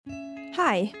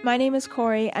Hi, my name is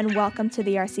Corey, and welcome to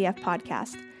the RCF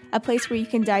Podcast, a place where you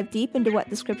can dive deep into what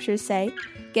the scriptures say,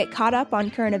 get caught up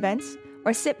on current events,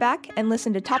 or sit back and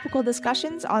listen to topical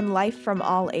discussions on life from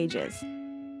all ages.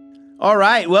 All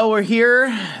right, well, we're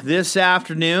here this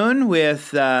afternoon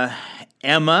with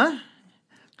Emma.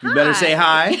 You better say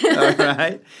hi. All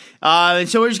right. And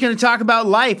so we're just going to talk about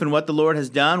life and what the Lord has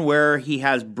done, where He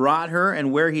has brought her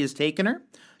and where He has taken her.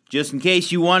 Just in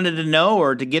case you wanted to know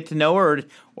or to get to know her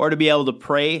or to be able to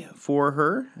pray for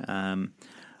her.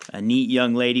 A neat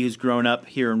young lady who's grown up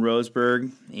here in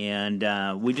Roseburg.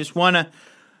 And we just want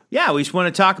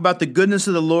to talk about the goodness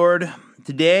of the Lord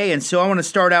today. And so I want to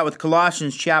start out with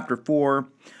Colossians chapter 4,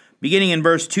 beginning in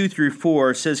verse 2 through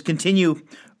 4. It says, "Continue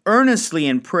earnestly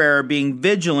in prayer, being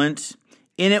vigilant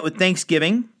in it with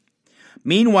thanksgiving.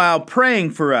 Meanwhile,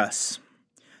 praying for us,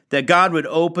 that God would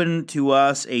open to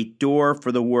us a door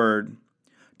for the word,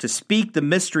 to speak the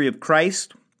mystery of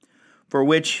Christ, for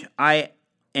which I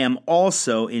am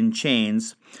also in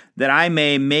chains, that I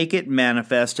may make it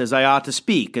manifest as I ought to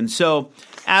speak." And so,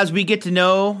 as we get to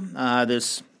know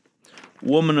this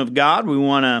woman of God, we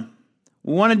want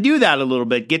to do that a little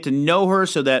bit, get to know her,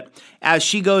 so that as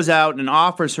she goes out and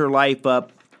offers her life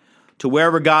up to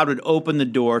wherever God would open the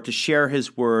door to share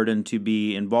His word and to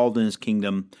be involved in His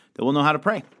kingdom, that we'll know how to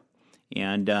pray.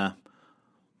 And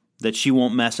that she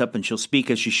won't mess up and she'll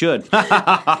speak as she should.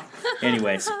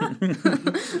 Anyways,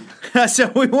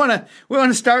 so we want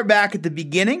to start back at the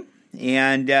beginning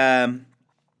and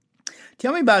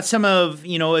tell me about some of,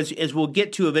 as we'll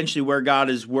get to eventually where God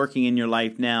is working in your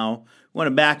life now. We want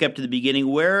to back up to the beginning.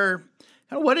 What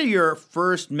are your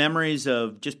first memories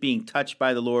of just being touched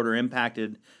by the Lord or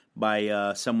impacted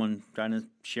by someone trying to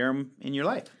share Him in your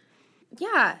life?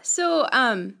 Yeah, so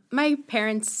my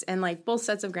parents and both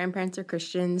sets of grandparents are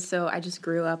Christians, so I just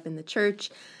grew up in the church,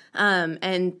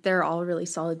 and they're all really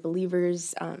solid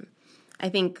believers. I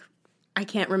think I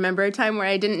can't remember a time where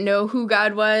I didn't know who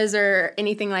God was or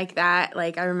anything like that.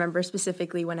 I remember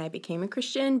specifically when I became a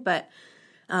Christian, but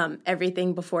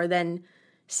everything before then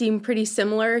seemed pretty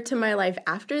similar to my life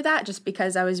after that, just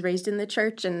because I was raised in the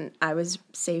church and I was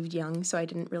saved young, so I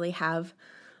didn't really have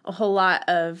a whole lot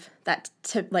of that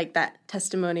that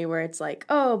testimony where it's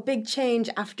oh, big change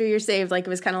after you're saved. It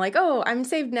was kind of oh, I'm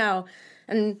saved now,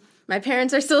 and my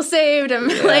parents are still saved. I'm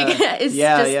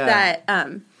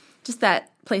just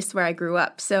that place where I grew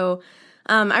up. So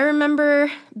I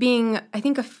remember being, I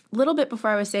think a little bit before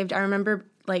I was saved, I remember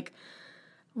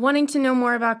wanting to know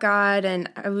more about God, and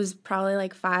I was probably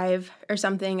 5 or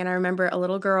something, and I remember a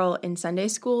little girl in Sunday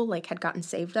school had gotten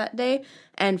saved that day,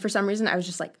 and for some reason I was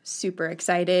just super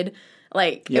excited.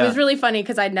 It was really funny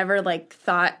because I'd never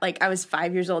thought, I was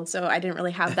 5 years old, so I didn't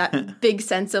really have that big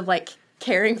sense of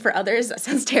caring for others. That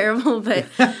sounds terrible, but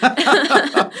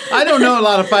I don't know a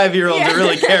lot of 5-year-olds that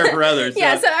really care for others.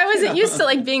 Yeah, so I wasn't used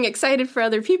to being excited for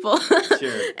other people.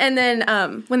 Sure. And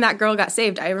then when that girl got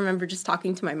saved, I remember just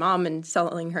talking to my mom and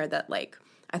telling her that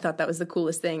I thought that was the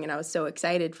coolest thing, and I was so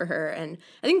excited for her. And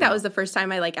I think that was the first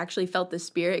time I actually felt the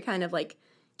Spirit kind of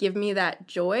give me that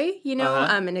joy,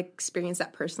 and experience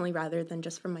that personally rather than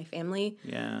just from my family.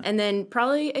 Yeah. And then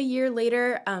probably a year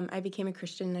later, I became a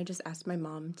Christian, and I just asked my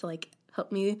mom to help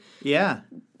me,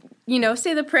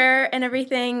 say the prayer and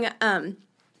everything. And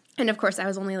of course, I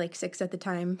was only 6 at the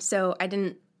time, so I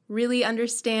didn't really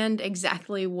understand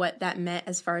exactly what that meant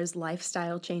as far as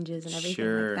lifestyle changes and everything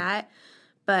like that.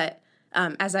 But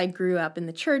as I grew up in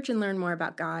the church and learned more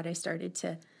about God, I started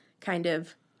to kind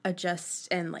of adjust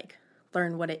and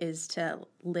learn what it is to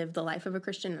live the life of a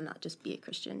Christian and not just be a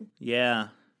Christian. Yeah.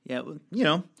 Yeah.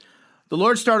 The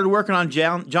Lord started working on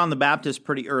John the Baptist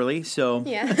pretty early, so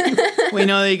yeah. we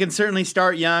know that you can certainly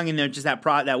start young, and just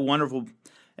that wonderful,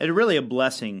 it's really a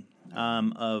blessing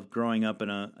of growing up in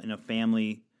a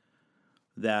family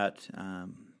that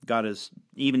God has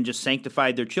even just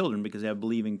sanctified their children because they have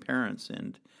believing parents,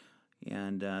 and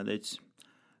it's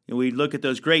we look at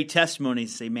those great testimonies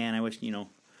and say, man, I wish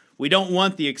we don't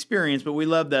want the experience, but we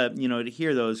love to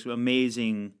hear those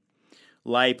amazing,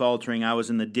 life-altering, I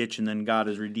was in the ditch and then God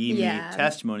has redeemed me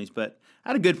testimonies. But I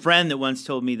had a good friend that once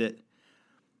told me that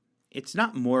it's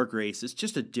not more grace, it's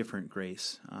just a different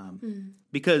grace.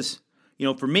 Because,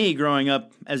 for me, growing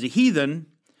up as a heathen,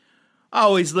 I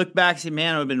always look back and say,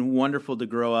 man, it would have been wonderful to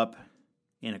grow up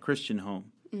in a Christian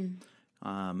home.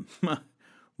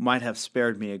 Might have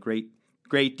spared me a great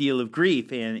deal of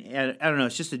grief. And I don't know,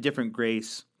 it's just a different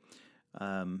grace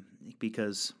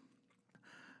because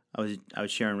I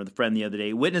was sharing with a friend the other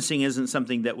day, witnessing isn't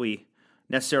something that we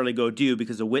necessarily go do,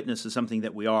 because a witness is something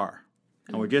that we are.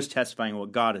 And we're just testifying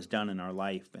what God has done in our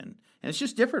life. And it's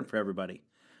just different for everybody.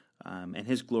 And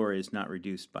His glory is not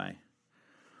reduced by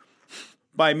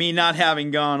by me not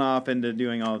having gone off into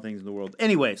doing all the things in the world.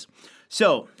 Anyways,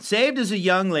 so saved as a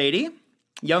young lady,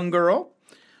 young girl.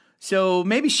 So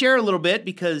maybe share a little bit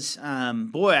because,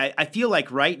 I feel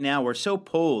like right now we're so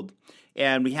pulled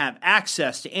and we have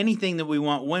access to anything that we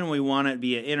want when we want it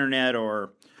via internet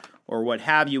or what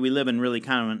have you. We live in really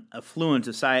kind of an affluent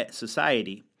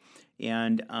society.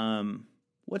 And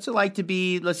what's it like to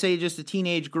be, let's say, just a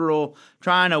teenage girl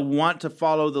trying to want to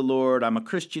follow the Lord? I'm a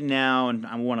Christian now and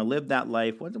I want to live that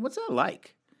life. What's that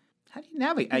like? How do you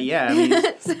navigate?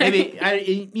 Maybe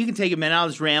you can take a minute. I'll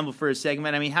just ramble for a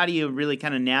segment. I mean, how do you really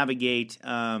kind of navigate,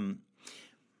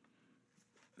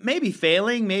 maybe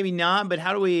failing, maybe not, but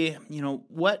how do we,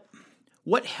 what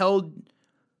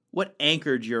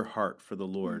anchored your heart for the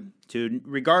Lord? To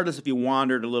regardless if you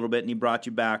wandered a little bit and He brought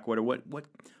you back, what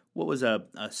was a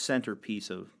centerpiece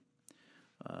of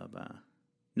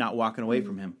not walking away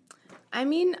from Him? I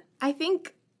mean, I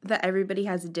think that everybody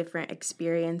has a different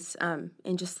experience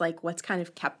in just like what's kind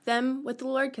of kept them with the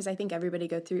Lord, because I think everybody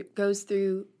goes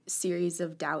through series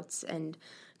of doubts and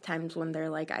times when they're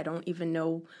like, I don't even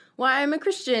know why I'm a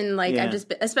Christian. Like, yeah.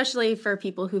 Especially for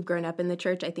people who've grown up in the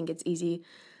church, I think it's easy,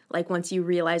 like once you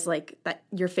realize like that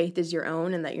your faith is your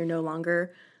own and that you're no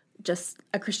longer just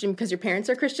a Christian because your parents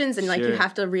are Christians, and like you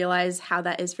have to realize how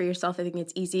that is for yourself. I think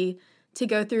it's easy to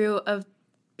go through a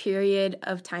period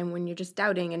of time when you're just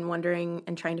doubting and wondering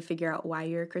and trying to figure out why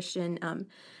you're a Christian.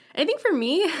 I think for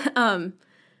me,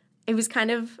 it was kind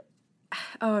of,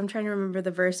 I'm trying to remember the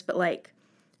verse, but like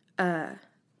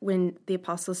when the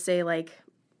apostles say like,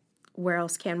 where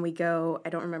else can we go? I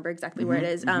don't remember exactly where it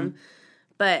is.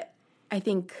 But I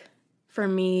think for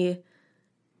me,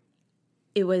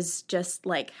 it was just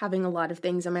like having a lot of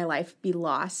things in my life be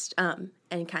lost and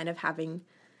kind of having,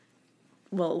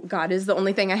 well, God is the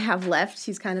only thing I have left.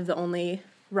 He's kind of the only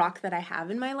rock that I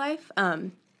have in my life.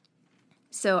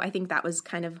 So I think that was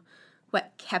kind of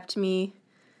what kept me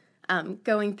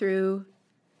going through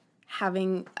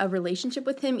having a relationship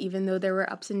with Him, even though there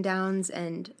were ups and downs,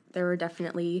 and there were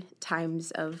definitely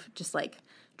times of just like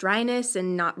dryness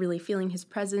and not really feeling His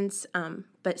presence,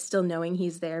 but still knowing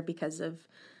He's there because of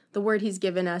the word He's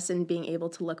given us, and being able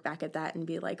to look back at that and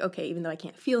be like, okay, even though I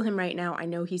can't feel Him right now, I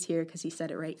know He's here because He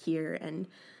said it right here. And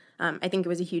I think it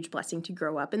was a huge blessing to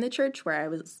grow up in the church where I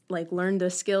was like, learned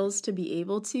those skills to be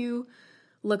able to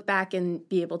look back and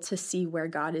be able to see where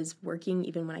God is working,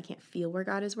 even when I can't feel where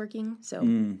God is working. So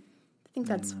I think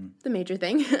that's the major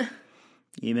thing.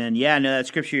 Amen. Yeah, no, that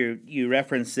scripture you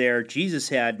referenced there, Jesus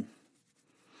had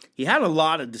a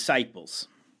lot of disciples.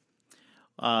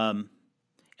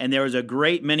 And there was a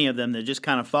great many of them that just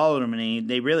kind of followed him, and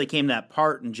they really came to that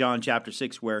part in John chapter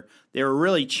 6 where they were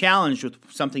really challenged with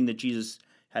something that Jesus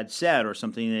had said or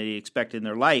something that He expected in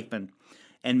their life,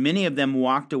 and many of them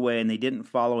walked away and they didn't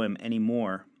follow Him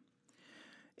anymore.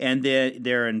 And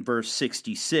they're in verse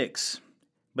 66.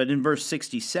 But in verse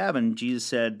 67, Jesus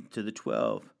said to the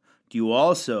 12, "Do you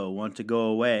also want to go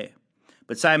away?"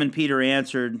 But Simon Peter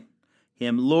answered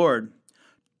Him, "Lord,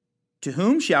 to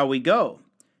whom shall we go?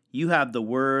 You have the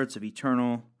words of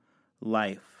eternal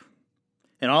life.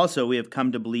 And also we have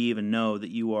come to believe and know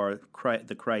that You are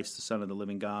the Christ, the Son of the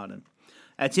living God." And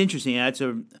that's interesting. That's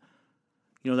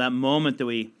that moment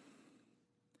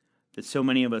that so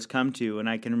many of us come to. And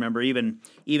I can remember even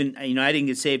I didn't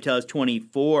get saved till I was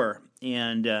 24,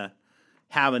 and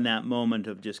having that moment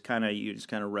of you just kind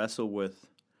of wrestle with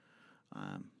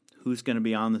who's going to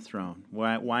be on the throne.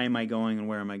 Why am I going and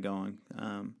where am I going?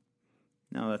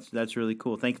 No, that's really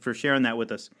cool. Thank you for sharing that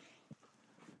with us.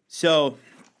 So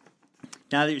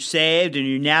now that you're saved and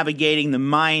you're navigating the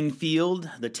minefield,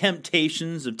 the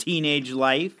temptations of teenage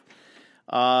life,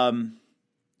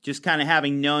 just kind of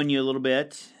having known you a little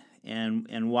bit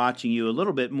and watching you a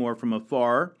little bit more from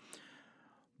afar,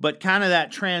 but kind of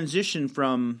that transition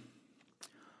from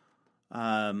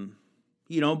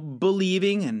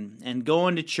believing and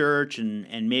going to church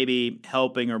and maybe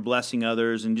helping or blessing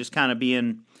others and just kind of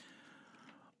being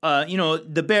kind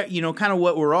of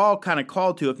what we're all kind of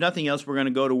called to. If nothing else, we're going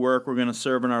to go to work, we're going to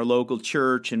serve in our local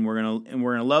church, and we're going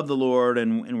to love the Lord,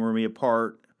 and we're going to be a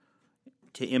part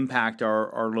to impact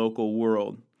our local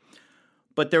world.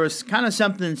 But there was kind of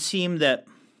something seemed that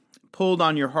pulled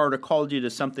on your heart or called you to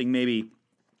something maybe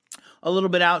a little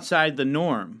bit outside the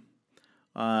norm.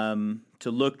 To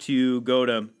look to go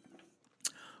to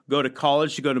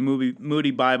college, to go to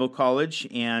Moody Bible College,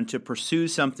 and to pursue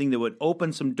something that would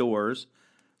open some doors,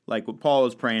 like what Paul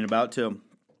is praying about, to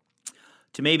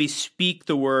maybe speak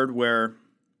the word where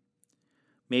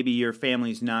maybe your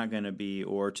family's not going to be,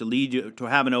 or to lead you to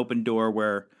have an open door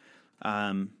where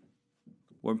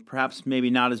where perhaps maybe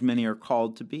not as many are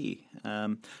called to be.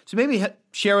 So maybe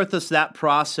share with us that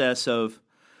process of,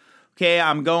 okay,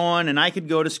 I'm going and I could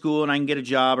go to school and I can get a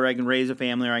job or I can raise a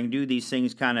family or I can do these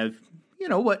things kind of,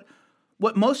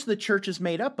 what most of the church is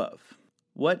made up of.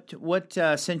 What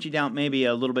sent you down maybe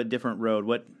a little bit different road?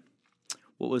 What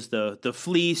was the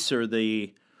fleece or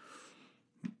the,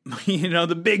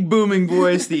 the big booming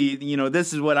voice,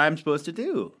 this is what I'm supposed to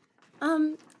do?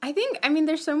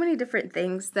 There's so many different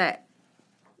things that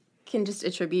can just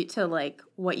attribute to like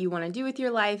what you want to do with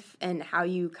your life and how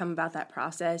you come about that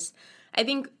process. I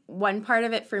think one part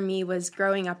of it for me was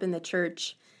growing up in the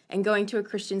church and going to a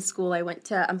Christian school. I went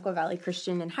to Umpqua Valley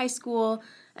Christian in high school,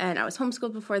 and I was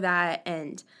homeschooled before that.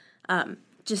 And I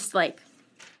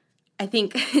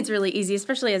think it's really easy,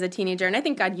 especially as a teenager. And I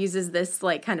think God uses this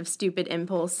like kind of stupid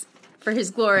impulse for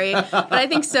his glory. But I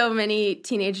think so many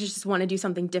teenagers just want to do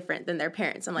something different than their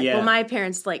parents. I'm like, well, my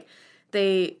parents, like,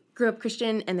 they grew up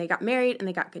Christian and they got married and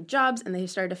they got good jobs and they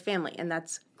started a family, and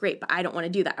that's great. But I don't want to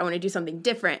do that. I want to do something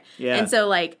different. Yeah. And so,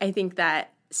 like, I think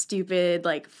that stupid,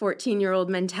 like, 14-year-old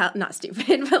mentality, not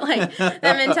stupid, but like that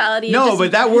mentality. No,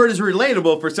 but that word is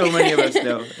relatable for so many of us,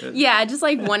 though. Yeah, just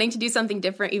like wanting to do something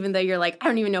different, even though you're like, I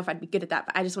don't even know if I'd be good at that,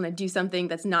 but I just want to do something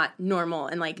that's not normal.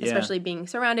 And like, especially being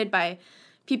surrounded by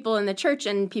people in the church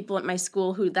and people at my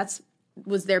school who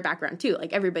was their background too.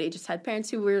 Like, everybody just had parents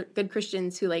who were good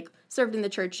Christians who like served in the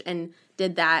church and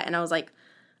did that. And I was like,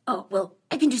 oh, well,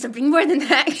 I can do something more than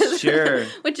that. Sure.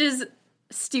 Which is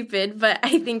stupid, but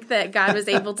I think that God was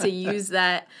able to use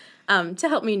that to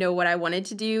help me know what I wanted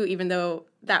to do, even though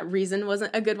that reason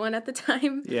wasn't a good one at the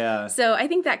time. Yeah. So I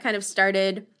think that kind of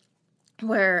started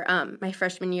where my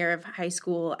freshman year of high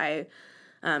school, I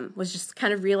was just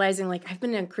kind of realizing, like, I've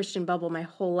been in a Christian bubble my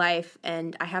whole life,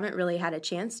 and I haven't really had a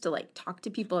chance to, like, talk to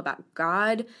people about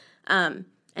God.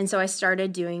 And so I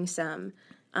started doing some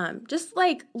just,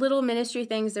 like, little ministry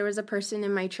things. There was a person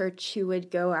in my church who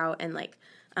would go out and, like,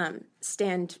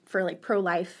 stand for, like,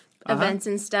 pro-life events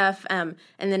and stuff. And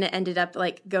then it ended up,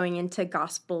 like, going into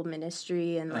gospel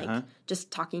ministry and, like, just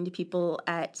talking to people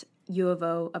at U of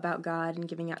O about God and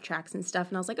giving out tracts and stuff.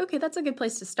 And I was like, okay, that's a good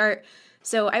place to start.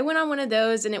 So I went on one of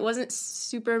those, and it wasn't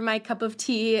super my cup of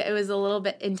tea. It was a little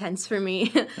bit intense for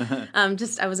me.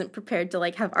 I wasn't prepared to,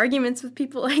 like, have arguments with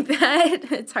people like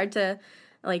that. It's hard to,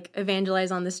 like,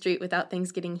 evangelize on the street without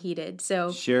things getting heated.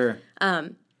 So sure.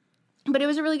 But it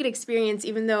was a really good experience.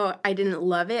 Even though I didn't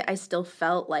love it, I still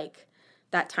felt like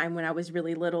that time when I was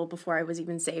really little, before I was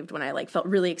even saved, when I, like, felt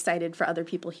really excited for other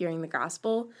people hearing the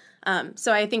gospel.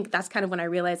 So I think that's kind of when I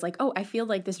realized, like, oh, I feel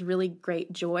like this really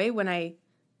great joy when I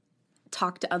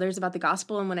talk to others about the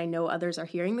gospel and when I know others are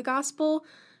hearing the gospel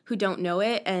who don't know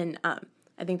it. And I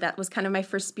think that was kind of my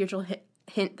first spiritual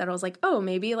hint that I was like, oh,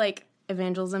 maybe, like,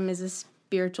 evangelism is a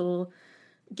spiritual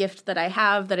gift that I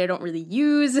have that I don't really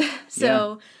use.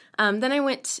 So then I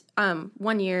went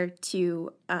 1 year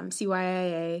to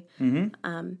CYIA,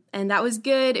 and that was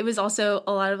good. It was also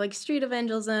a lot of, like, street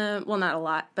evangelism. Well, not a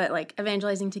lot, but, like,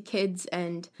 evangelizing to kids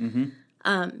and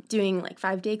doing, like,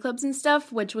 5-day clubs and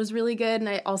stuff, which was really good. And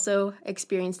I also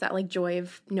experienced that, like, joy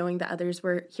of knowing that others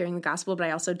were hearing the gospel, but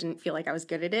I also didn't feel like I was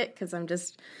good at it because I'm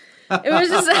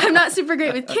not super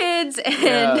great with kids,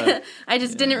 and I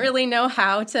just didn't really know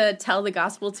how to tell the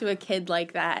gospel to a kid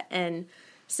like that. And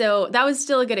so that was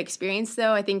still a good experience,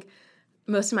 though. I think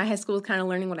most of my high school was kind of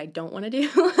learning what I don't want to do,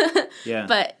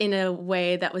 but in a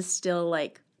way that was still,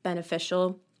 like,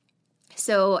 beneficial.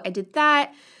 So I did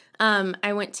that.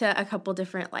 I went to a couple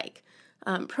different, like,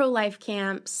 pro-life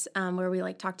camps where we,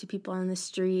 like, talked to people on the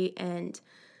street. And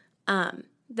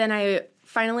then I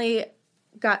finally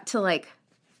got to, like,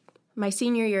 my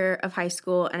senior year of high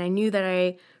school, and I knew that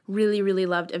I really, really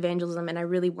loved evangelism, and I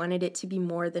really wanted it to be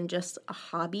more than just a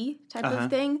hobby type of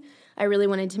thing. I really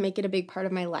wanted to make it a big part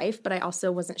of my life, but I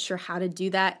also wasn't sure how to do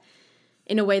that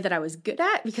in a way that I was good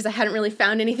at, because I hadn't really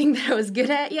found anything that I was good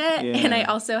at yet, and I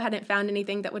also hadn't found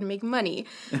anything that would make money.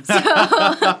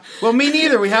 So, well, me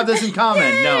neither. We have this in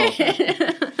common. No.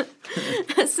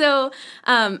 So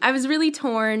I was really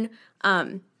torn.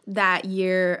 That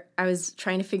year, I was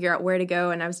trying to figure out where to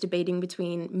go, and I was debating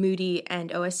between Moody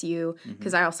and OSU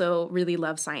because I also really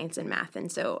love science and math.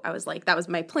 And so I was like, that was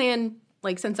my plan,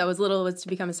 like, since I was little, was to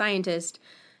become a scientist.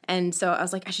 And so I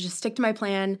was like, I should just stick to my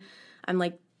plan. I'm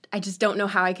like, I just don't know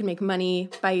how I can make money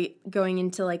by going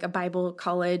into, like, a Bible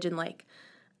college, and, like,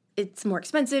 it's more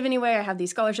expensive anyway. I have these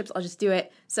scholarships. I'll just do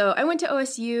it. So I went to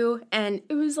OSU, and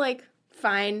it was, like,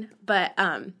 fine. But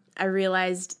I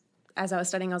realized as I was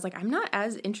studying, I was like, I'm not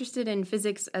as interested in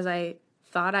physics as I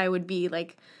thought I would be.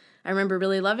 Like, I remember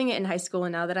really loving it in high school,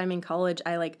 and now that I'm in college,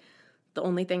 the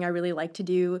only thing I really like to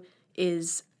do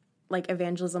is like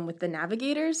evangelism with the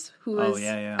Navigators, who was,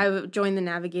 I joined the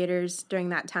Navigators during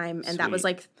that time. And that was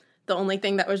like the only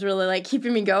thing that was really like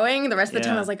keeping me going. The rest of the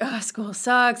time I was like, oh, school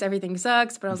sucks. Everything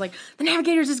sucks. But I was like, the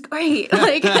Navigators is great.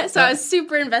 Like, so I was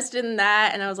super invested in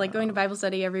that. And I was like going to Bible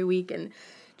study every week and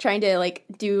trying to like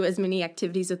do as many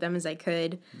activities with them as I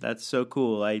could. That's so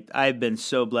cool. I've been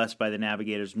so blessed by the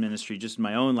Navigators ministry just in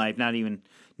my own life, not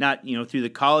through the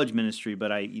college ministry, but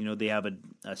they have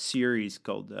a series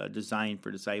called Design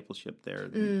for Discipleship there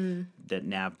that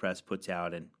NavPress puts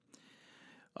out, and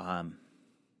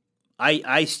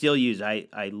I still use.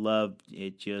 I love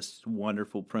it. Just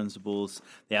wonderful principles.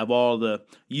 They have all the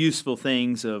useful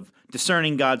things of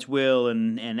discerning God's will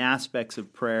and aspects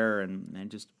of prayer,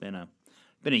 and just been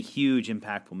a huge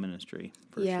impactful ministry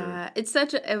for sure. It's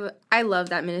I love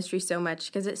that ministry so much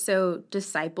because it's so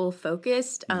disciple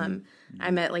focused. I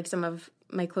met like some of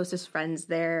my closest friends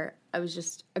there. It was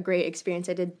just a great experience.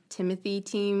 I did Timothy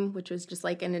team, which was just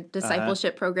like in a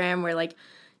discipleship program where like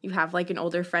you have like an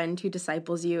older friend who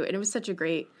disciples you, and it was such a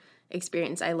great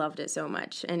experience. I loved it so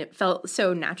much, and it felt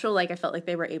so natural. Like I felt like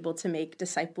they were able to make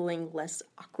discipling less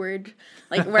awkward,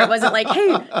 like where it wasn't like,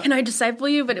 hey, can I disciple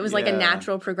you? But it was like a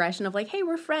natural progression of like, hey,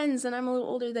 we're friends and I'm a little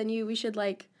older than you. We should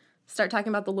like start talking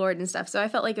about the Lord and stuff. So I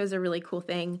felt like it was a really cool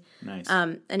thing. Nice.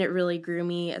 And it really grew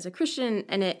me as a Christian,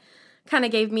 and it kind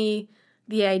of gave me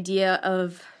the idea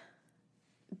of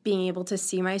being able to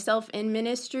see myself in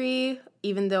ministry,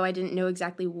 even though I didn't know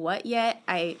exactly what yet.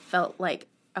 I felt like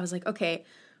I was like, okay,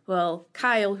 well,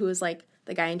 Kyle, who was like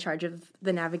the guy in charge of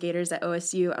the Navigators at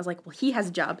OSU, I was like, well, he has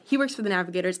a job. He works for the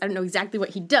Navigators. I don't know exactly what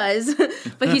he does,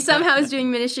 but he somehow is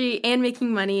doing ministry and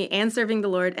making money and serving the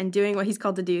Lord and doing what he's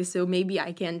called to do, so maybe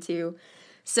I can too.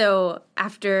 So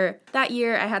after that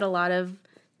year, I had a lot of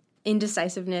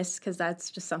indecisiveness because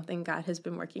that's just something God has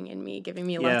been working in me, giving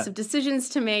me lots of decisions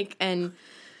to make and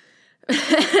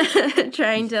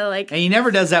trying to like... And he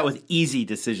never does that with easy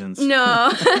decisions.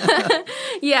 No.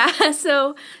 Yeah,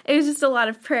 so it was just a lot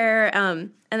of prayer.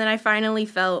 And then I finally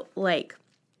felt like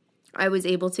I was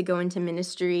able to go into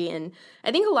ministry. And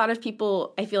I think a lot of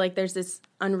people, I feel like there's this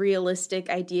unrealistic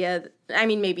idea. I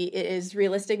mean, maybe it is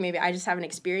realistic. Maybe I just haven't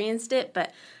experienced it.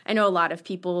 But I know a lot of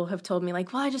people have told me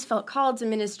like, well, I just felt called to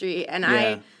ministry. And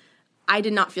I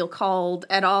did not feel called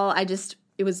at all.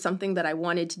 It was something that I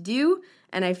wanted to do.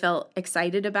 And I felt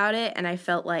excited about it. And I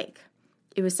felt like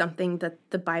it was something that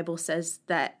the Bible says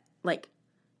that, like,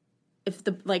 I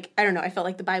felt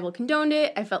like the Bible condoned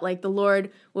it. I felt like the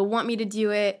Lord will want me to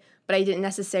do it. But I didn't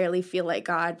necessarily feel like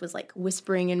God was, like,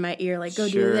 whispering in my ear, like, go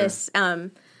do this.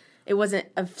 It wasn't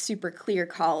a super clear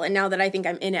call. And now that I think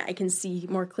I'm in it, I can see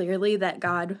more clearly that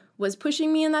God was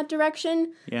pushing me in that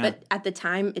direction. Yeah. But at the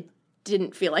time, it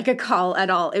didn't feel like a call at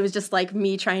all. It was just, like,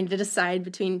 me trying to decide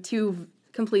between two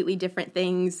completely different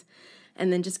things,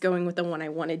 and then just going with the one I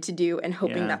wanted to do and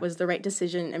hoping that was the right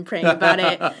decision and praying about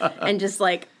it and just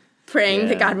like praying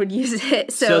that God would use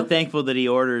it. So thankful that he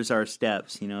orders our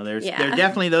steps. You know, there are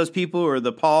definitely those people who are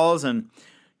the Pauls, and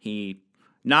he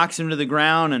knocks them to the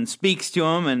ground and speaks to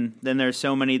them, and then there's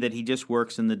so many that he just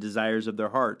works in the desires of their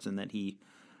hearts, and that he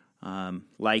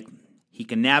he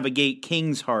can navigate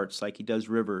kings' hearts like he does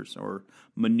rivers, or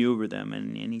maneuver them,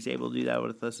 and he's able to do that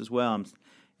with us as well.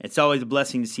 It's always a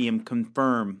blessing to see him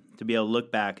confirm, to be able to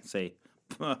look back and say,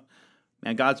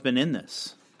 man, God's been in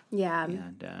this. Yeah.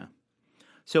 And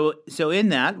so in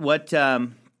that, what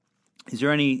is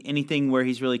there anything where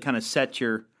he's really kind of set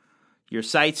your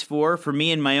sights for? For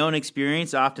me, in my own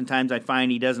experience, oftentimes I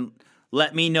find he doesn't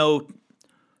let me know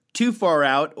too far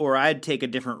out, or I'd take a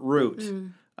different route.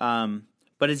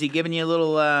 But has he given you a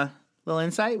little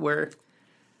insight where?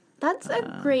 That's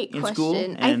a great question. In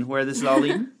school and where this is all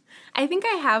leading? I think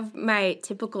I have my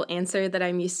typical answer that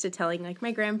I'm used to telling like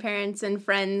my grandparents and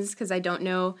friends, because I don't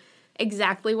know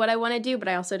exactly what I want to do, but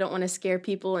I also don't want to scare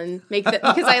people and make that,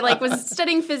 because I like was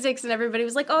studying physics and everybody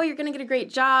was like, oh, you're going to get a great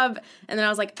job. And then I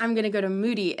was like, I'm going to go to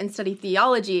Moody and study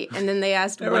theology. And then they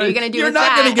asked, what are you going to do with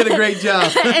that? You're not going to get a great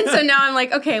job. And so now I'm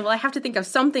like, okay, well, I have to think of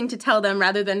something to tell them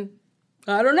rather than,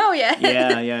 I don't know yet.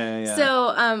 Yeah.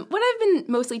 So what I've been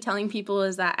mostly telling people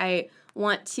is that I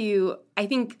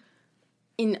think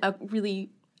in a really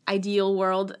ideal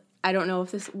world, I don't know if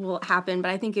this will happen,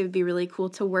 but I think it would be really cool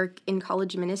to work in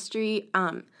college ministry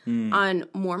on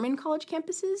Mormon college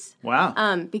campuses.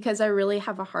 Wow. Because I really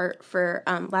have a heart for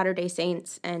Latter-day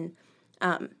Saints, and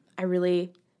I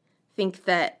really think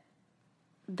that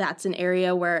that's an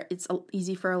area where it's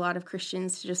easy for a lot of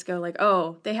Christians to just go like,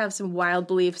 oh, they have some wild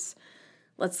beliefs.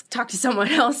 Let's talk to someone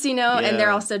else, you know? Yeah. And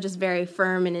they're also just very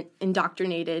firm and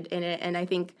indoctrinated in it. And I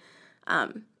think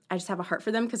I just have a heart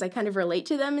for them because I kind of relate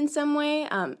to them in some way.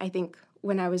 I think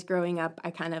when I was growing up,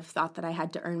 I kind of thought that I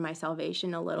had to earn my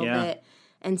salvation a little Yeah. bit.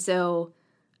 And so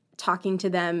talking to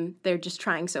them, they're just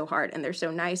trying so hard and they're so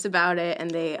nice about it.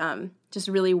 And they just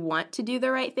really want to do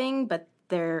the right thing, but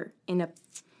they're in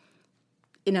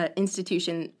an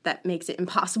institution that makes it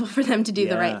impossible for them to do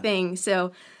the Yeah. right thing.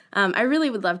 So I really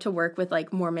would love to work with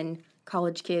like Mormon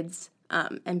college kids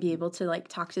and be able to like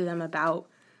talk to them about.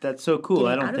 That's so cool. Getting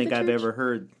I out don't of think the I've church? ever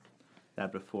heard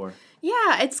that before.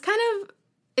 Yeah, it's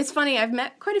funny. I've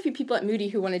met quite a few people at Moody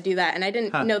who want to do that, and I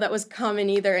didn't know that was common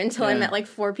either until I Yeah. met like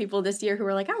 4 people this year who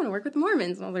were like, I want to work with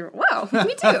Mormons. And I was like, wow,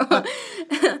 me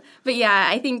too. But yeah,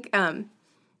 I think,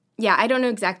 I don't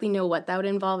exactly know what that would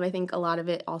involve. I think a lot of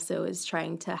it also is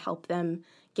trying to help them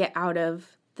get out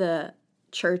of the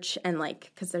church and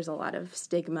like, because there's a lot of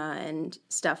stigma and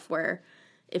stuff where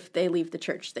if they leave the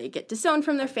church, they get disowned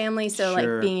from their family. So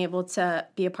Sure. like being able to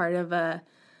be a part of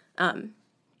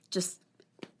just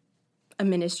a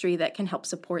ministry that can help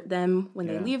support them when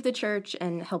they Yeah. leave the church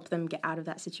and help them get out of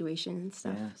that situation and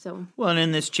stuff. Yeah. So Well, and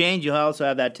in this change, you'll also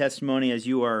have that testimony as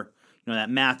you are,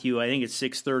 that Matthew, I think it's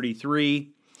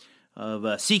 6:33,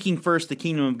 of seeking first the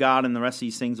kingdom of God, and the rest of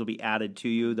these things will be added to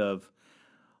you.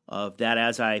 Of that,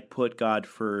 as I put God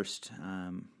first,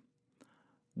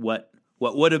 what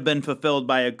would have been fulfilled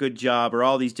by a good job or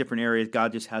all these different areas,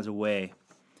 God just has a way.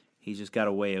 He's just got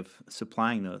a way of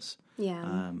supplying those.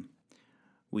 yeah.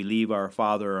 We leave our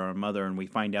father or our mother, and we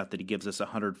find out that he gives us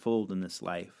 100-fold in this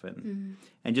life. And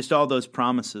just all those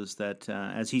promises that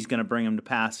as he's going to bring them to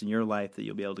pass in your life, that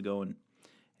you'll be able to go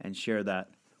and share that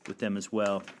with them as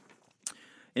well.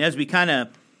 And as we kind of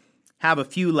have a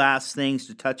few last things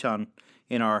to touch on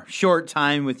in our short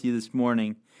time with you this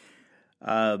morning,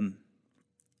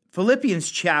 Philippians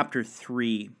chapter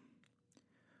 3,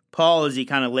 Paul, as he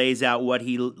kind of lays out what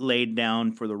he laid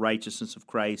down for the righteousness of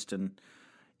Christ, and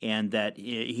that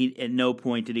he at no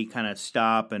point did he kind of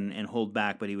stop and hold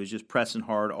back, but he was just pressing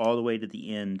hard all the way to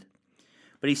the end.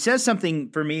 But he says something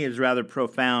for me is rather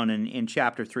profound in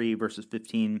chapter 3, verses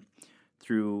 15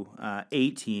 through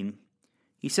 18.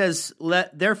 He says,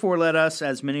 Therefore let us,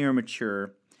 as many are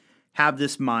mature, have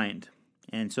this mind.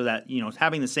 And so that,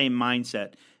 having the same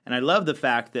mindset. And I love the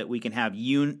fact that we can have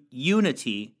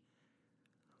unity,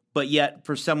 but yet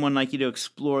for someone like you to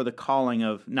explore the calling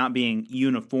of not being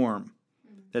uniform,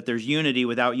 that there's unity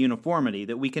without uniformity,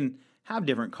 that we can have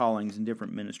different callings and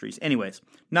different ministries. Anyways,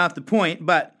 not the point,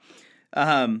 but,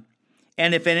 and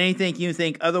if in anything you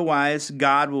think otherwise,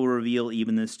 God will reveal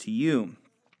even this to you.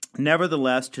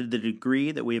 Nevertheless, to the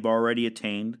degree that we have already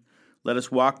attained, let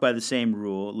us walk by the same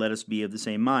rule, let us be of the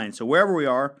same mind. So wherever we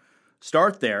are,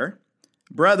 start there.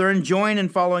 Brethren, join in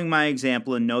following my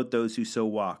example and note those who so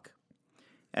walk,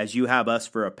 as you have us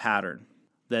for a pattern.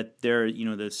 That there,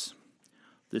 this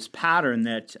pattern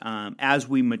that as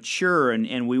we mature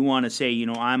and we want to say,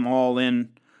 I'm all in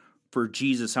for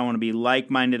Jesus. I want to be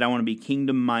like-minded. I want to be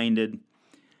kingdom-minded.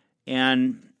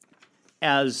 And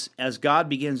as God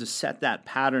begins to set that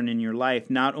pattern in your life,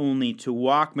 not only to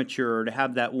walk mature, to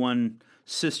have that one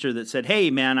sister that said,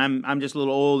 hey, man, I'm just a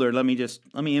little older. Let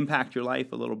me impact your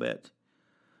life a little bit.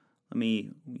 Let me,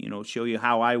 show you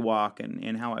how I walk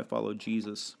and how I follow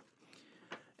Jesus.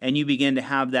 And you begin to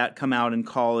have that come out in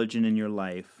college and in your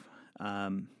life.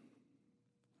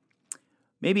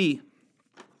 Maybe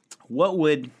what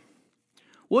would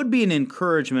be an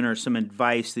encouragement or some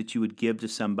advice that you would give to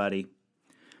somebody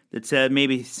that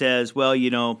says,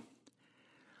 well,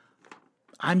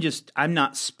 I'm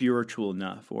not spiritual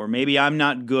enough, or maybe I'm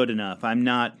not good enough. I'm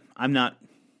not,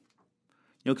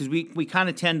 because we kind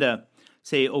of tend to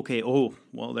say, okay,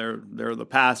 well, they're the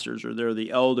pastors or they're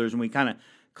the elders, and we kind of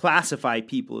classify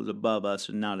people as above us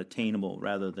and not attainable,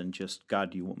 rather than just, God,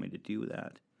 do you want me to do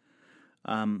that?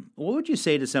 What would you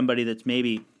say to somebody that's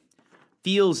maybe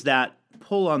feels that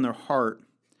pull on their heart,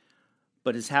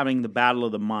 but is having the battle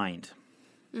of the mind?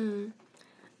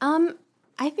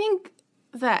 I think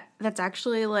that's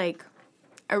actually like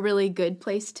a really good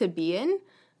place to be in,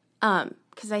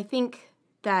 because I think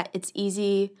that it's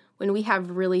easy when we have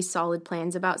really solid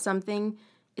plans about something,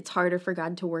 it's harder for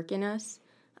God to work in us.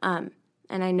 And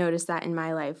I noticed that in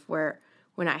my life, where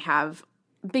when I have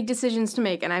big decisions to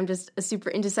make, and I'm just a super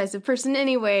indecisive person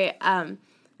anyway,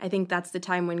 I think that's the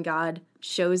time when God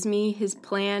shows me his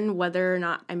plan. Whether or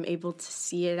not I'm able to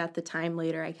see it at the time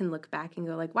later, I can look back and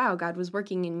go like, wow, God was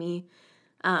working in me.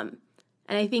 And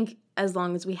I think as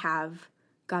long as we have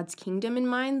God's kingdom in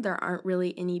mind, there aren't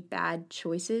really any bad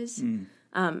choices.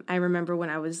 I remember when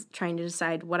I was trying to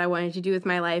decide what I wanted to do with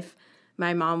my life,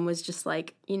 my mom was just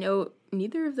like,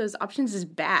 neither of those options is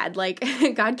bad. Like,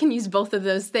 God can use both of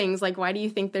those things. Like, why do you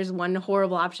think there's one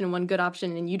horrible option and one good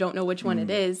option and you don't know which one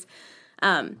it is?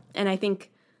 And I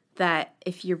think that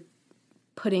if you're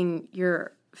putting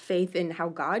your faith in how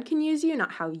God can use you,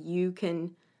 not how you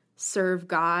can serve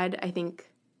God, I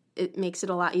think it makes it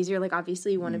a lot easier. Like,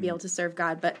 obviously you want to be able to serve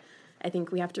God, but I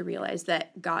think we have to realize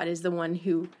that God is the one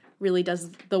who really does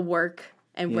the work,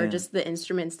 and we're just the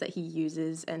instruments that he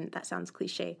uses. And that sounds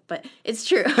cliche, but it's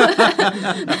true.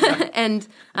 And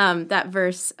that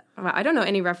verse, well, I don't know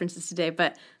any references today,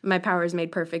 but my power is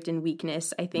made perfect in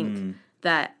weakness. I think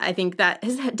that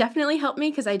has definitely helped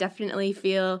me, because I definitely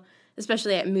feel,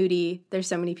 especially at Moody, there's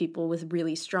so many people with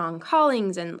really strong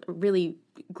callings and really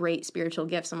great spiritual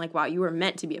gifts. I'm like, wow, you were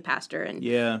meant to be a pastor, and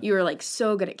you were like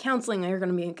so good at counseling. You're going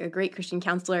to be like a great Christian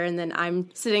counselor. And then I'm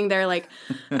sitting there like,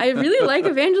 I really like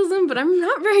evangelism, but I'm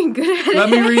not very good at it. Let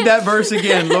me read that verse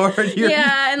again, Lord.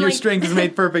 Your strength is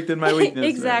made perfect in my weakness.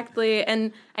 Exactly. Right?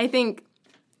 And I think,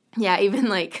 even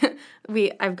like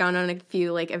I've gone on a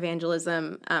few like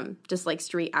evangelism, just like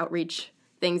street outreach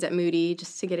things at Moody,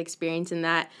 just to get experience in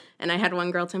that. And I had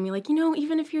one girl tell me like,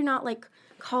 even if you're not like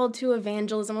called to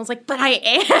evangelism, I was like, but I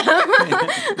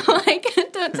am. Like,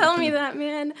 don't tell me that,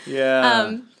 man.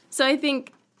 Yeah. So I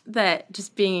think that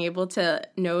just being able to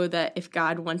know that if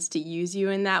God wants to use you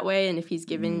in that way, and if he's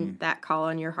given that call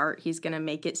on your heart, he's going to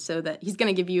make it so that he's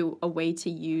going to give you a way to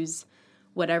use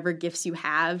whatever gifts you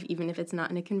have, even if it's not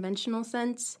in a conventional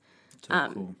sense.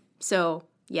 So cool. So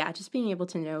just being able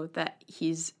to know that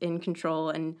he's in control,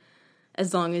 and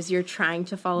as long as you're trying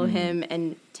to follow him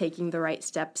and taking the right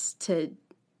steps to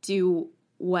do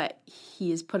what he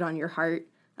has put on your heart,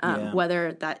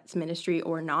 whether that's ministry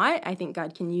or not, I think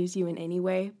God can use you in any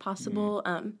way possible.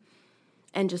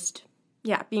 And just,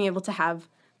 being able to have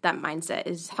that mindset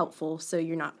is helpful, so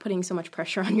you're not putting so much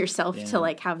pressure on yourself to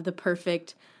like have the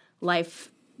perfect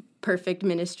life, perfect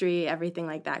ministry, everything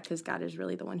like that, because God is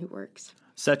really the one who works.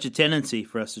 Such a tendency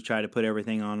for us to try to put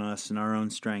everything on us and our own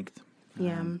strength.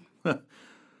 So a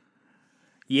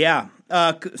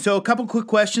couple quick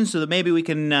questions so that maybe we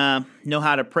can know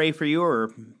how to pray for you,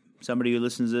 or somebody who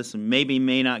listens to this and maybe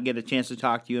may not get a chance to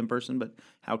talk to you in person, but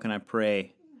how can I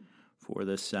pray for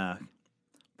this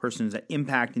person who's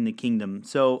impacting the kingdom?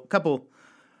 So a couple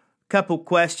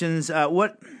questions.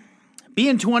 Be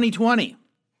in 2020.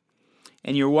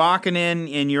 And you're walking in,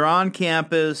 and you're on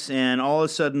campus, and all of a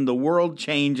sudden the world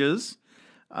changes.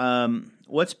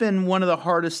 What's been one of the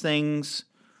hardest things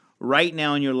right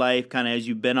now in your life, kind of as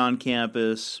you've been on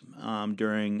campus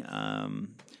during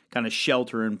kind of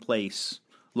shelter-in-place,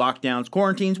 lockdowns,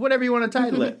 quarantines, whatever you want to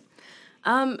title it?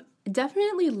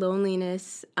 Definitely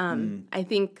loneliness. I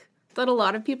think that a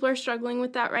lot of people are struggling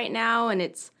with that right now, and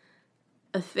it's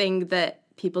a thing that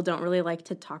people don't really like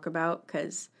to talk about,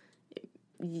 because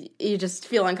you just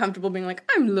feel uncomfortable being like,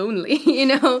 I'm lonely,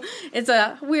 It's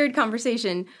a weird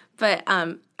conversation. But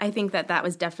I think that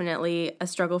was definitely a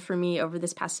struggle for me over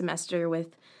this past semester.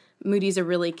 With Moody's a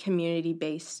really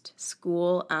community-based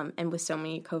school, and with so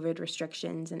many COVID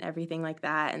restrictions and everything like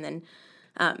that, and then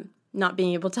not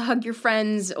being able to hug your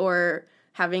friends, or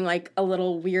having like a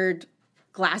little weird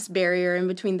glass barrier in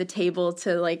between the table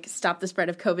to like stop the spread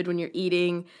of COVID when you're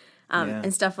eating.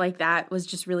 And stuff like that was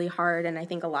just really hard, and I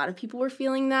think a lot of people were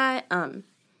feeling that.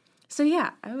 So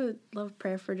I would love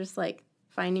prayer for just like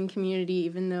finding community,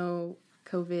 even though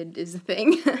COVID is a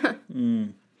thing.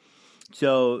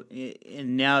 So,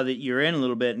 and now that you're in a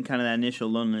little bit and kind of that initial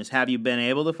loneliness, have you been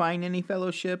able to find any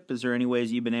fellowship? Is there any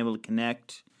ways you've been able to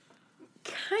connect?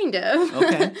 Kind of.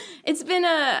 Okay. It's been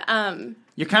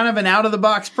You're kind of an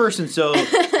out-of-the-box person, so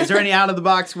is there any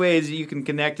out-of-the-box ways that you can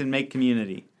connect and make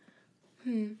community?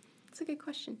 That's a good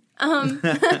question.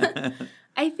 I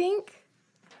think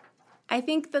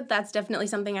that's definitely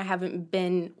something I haven't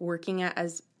been working at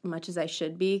as much as I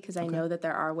should be, because I know that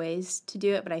there are ways to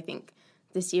do it, but I think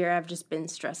this year I've just been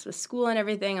stressed with school and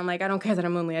everything. I'm like, I don't care that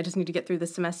I'm lonely. I just need to get through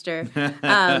this semester.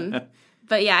 But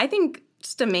I think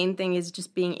just the main thing is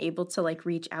just being able to like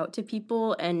reach out to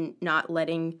people and not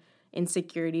letting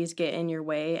insecurities get in your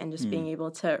way, and just being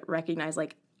able to recognize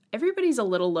like, everybody's a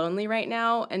little lonely right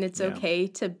now, and it's okay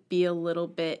to be a little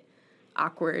bit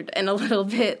awkward and a little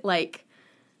bit like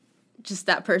just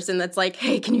that person that's like,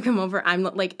 hey, can you come over? I'm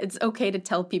like, it's okay to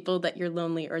tell people that you're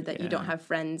lonely or that you don't have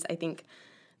friends. I think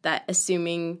that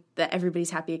assuming that everybody's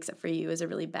happy except for you is a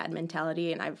really bad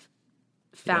mentality, and I've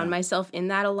found myself in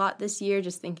that a lot this year,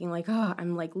 just thinking like, oh,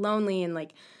 I'm like lonely and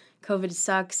like COVID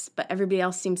sucks, but everybody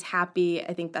else seems happy.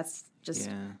 I think that's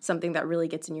just something that really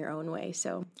gets in your own way.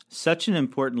 So such an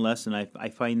important lesson. I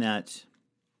find that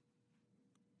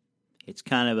it's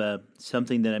kind of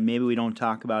something that maybe we don't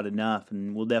talk about enough,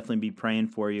 and we'll definitely be praying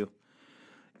for you.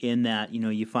 in that,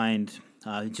 you find,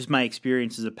 just my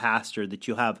experience as a pastor, that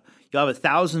you'll have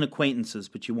 1,000 acquaintances,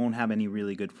 but you won't have any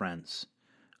really good friends.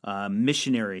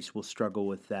 Missionaries will struggle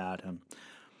with that.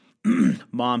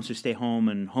 Moms who stay home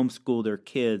and homeschool their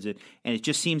kids. And it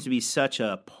just seems to be such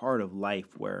a part of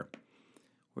life where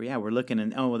we're looking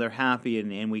and, they're happy,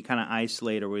 and we kind of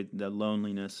isolate, or with the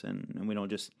loneliness, and we don't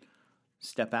just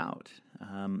step out.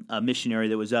 A missionary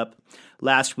that was up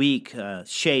last week,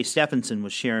 Shay Stephenson,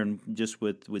 was sharing just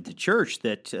with the church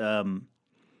that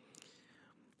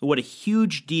what a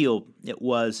huge deal it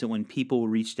was that when people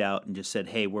reached out and just said,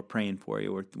 "Hey, we're praying for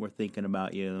you. We're thinking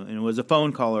about you," and it was a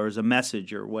phone call or it was a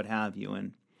message or what have you,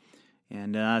 and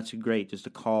it's great, just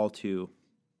a call to,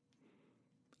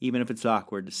 even if it's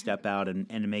awkward, to step out and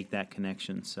to make that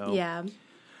connection. So yeah.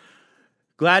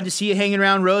 Glad to see you hanging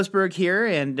around Roseburg here,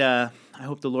 and I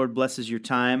hope the Lord blesses your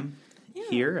time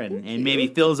here and maybe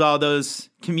fills all those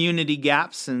community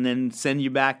gaps and then send you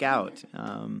back out.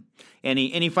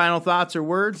 Any final thoughts or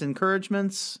words,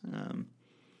 encouragements?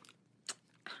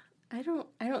 I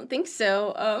don't think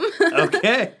so.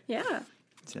 Okay. Yeah.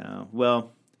 So,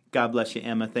 well, God bless you,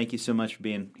 Emma. Thank you so much for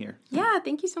being here. Yeah,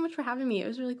 thank you so much for having me. It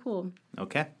was really cool.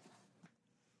 Okay.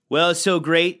 Well, it's so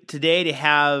great today to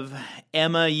have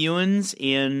Emma Ewens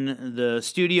in the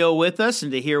studio with us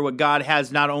and to hear what God has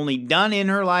not only done in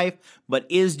her life, but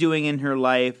is doing in her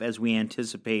life as we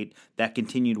anticipate that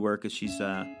continued work as she's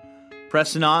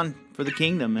pressing on for the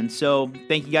kingdom. And so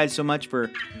thank you guys so much for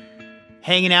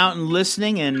hanging out and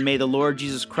listening, and may the Lord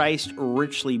Jesus Christ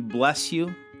richly bless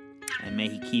you, and may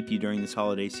he keep you during this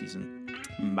holiday season.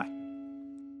 Bye.